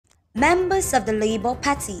Members of the Labour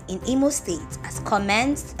Party in Imo State has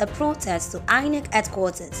commenced a protest to INEC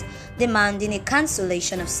headquarters demanding a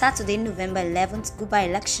cancellation of Saturday, November 11th Guba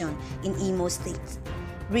election in Imo State.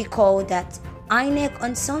 Recall that INEC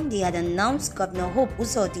on Sunday had announced Governor Hope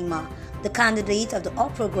Uzodinma, the candidate of the All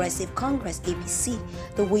Progressive Congress APC,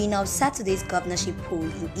 the winner of Saturday's governorship poll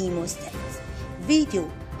in Imo State. Video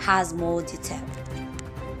has more detail.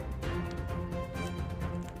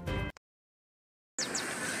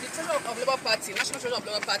 Of Labour Party, National Treasurer of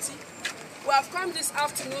Labour Party, we have come this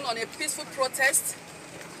afternoon on a peaceful protest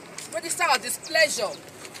to register our displeasure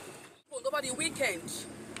over the weekend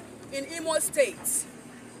in Imo State.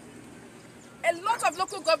 A lot of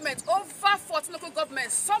local governments, over 40 local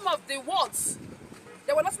governments, some of the wards,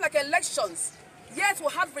 they were not like elections, yet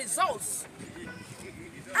we had results.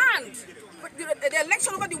 And the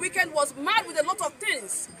election over the weekend was marred with a lot of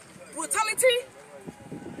things: brutality,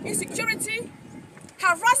 insecurity,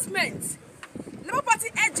 harassment. Labour Party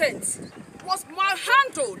agent was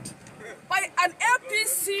malhandled by an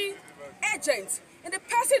LPC agent in the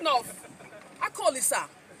person of Okocha,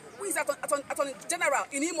 who is Attorney General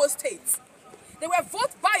in Imo State. There were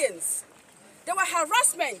vote buy-ins, there were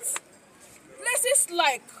harassment. Places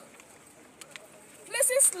like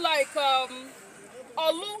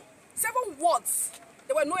Olu, 7 wards,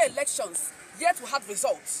 there were no elections, yet we had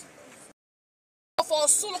results. For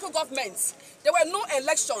some local governments, there were no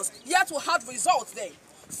elections, yet we had results there.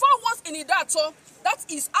 4 wards in Idato, that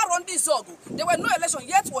is Arondi Zogu, there were no elections,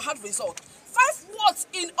 yet we had results. 5 wards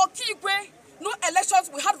in Okigwe, no elections,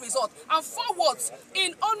 we had results. And 4 wards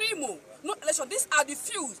in Onimu, no election. These are the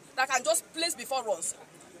few that can just place before us,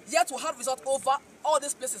 yet we had results over all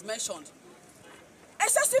these places mentioned.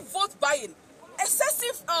 Excessive vote buying,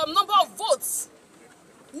 excessive number of votes.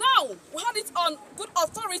 Now, we had it on good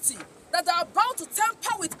authority that they are about to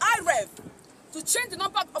tamper with IREV to change the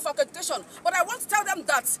number of accreditation. But I want to tell them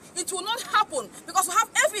that it will not happen because we have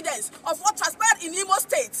evidence of what transpired in Imo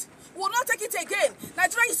State. We will not take it again.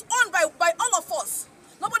 Nigeria is owned by all of us.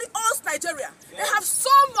 Nobody owns Nigeria. They have so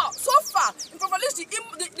far impoverished the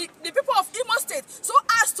people of Imo State so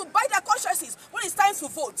as to buy their consciences when it's time to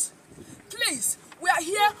vote. Please, we are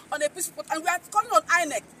here on a peaceful and we are calling on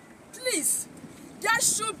INEC. Please, there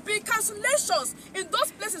should be cancellations in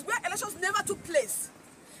those places where elections never took place.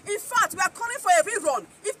 In fact, we are calling for a rerun,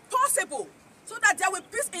 if possible, so that there will be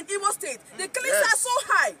peace in Imo State. The killings are so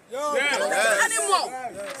high. We cannot take it anymore.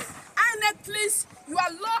 INEC, please, you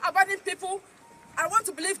are law-abiding people. I want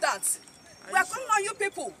to believe that. We are calling on you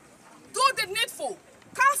people. Do the needful.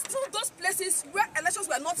 Cancel those places where elections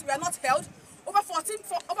were not held. Over 14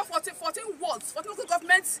 wards, 14 local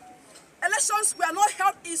governments. Elections were not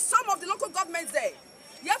held in some of the local governments there.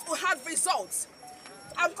 Yet we had results.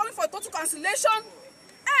 I'm calling for a total cancellation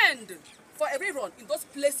and for a rerun in those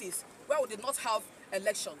places where we did not have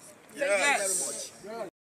elections. Thank you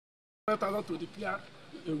very much. To declare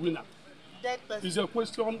a winner is a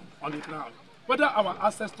question on the ground. Whether our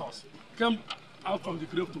ancestors came out from the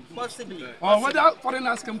grave to vote, possibly, or whether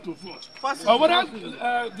foreigners came to vote, possibly, or whether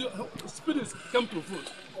the spirits came to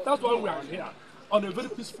vote. That's why we are here on a very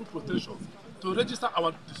peaceful protest to register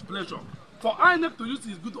our displeasure for INEC to use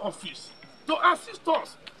his good office to assist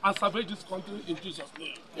us and salvage this country in Jesus'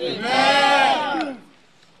 name. Amen.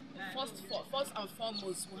 First and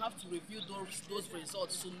foremost, we have to review those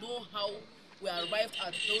results to know how we arrived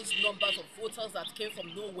at those numbers of voters that came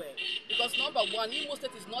from nowhere. Because number one, Imo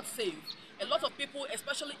State is not safe. A lot of people,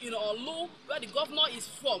 especially in Olu, where the governor is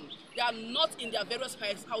from, they are not in their various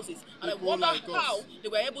houses. And I wonder how they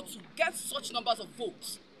were able to get such numbers of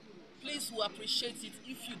votes. Please, we appreciate it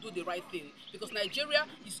if you do the right thing. Because Nigeria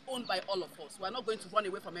is owned by all of us. We are not going to run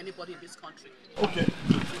away from anybody in this country. Okay.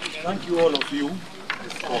 Thank you all of you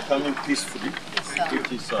for coming peacefully.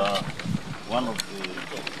 It is one of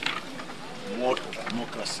the word of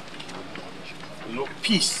democracy. You know,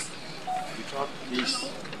 peace. Without peace,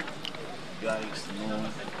 there is no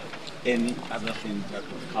any other thing that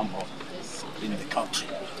will come up in the country.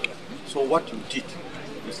 So what you did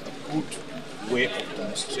is a good way of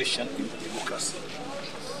demonstration in democracy.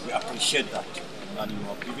 We appreciate that, and you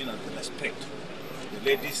have given us the respect. The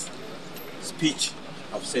lady's speech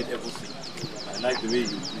have said everything. I like the way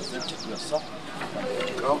you presented yourself and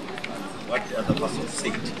the crowd and what the other person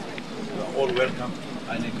said. You are all welcome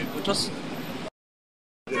and executors.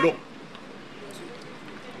 The law.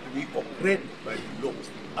 We operate by the law.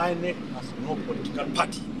 INEC has no political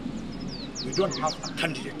party. We don't have a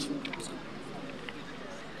candidate.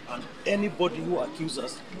 And anybody who accuses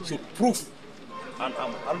us should prove. And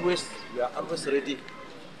we are always ready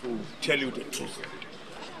to tell you the truth.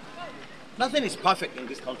 Nothing is perfect in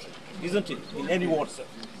this country, isn't it? In any world, sir.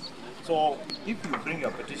 So if you bring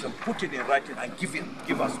your petition, put it in writing and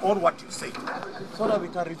give us all what you say so that we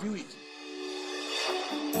can review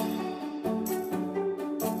it.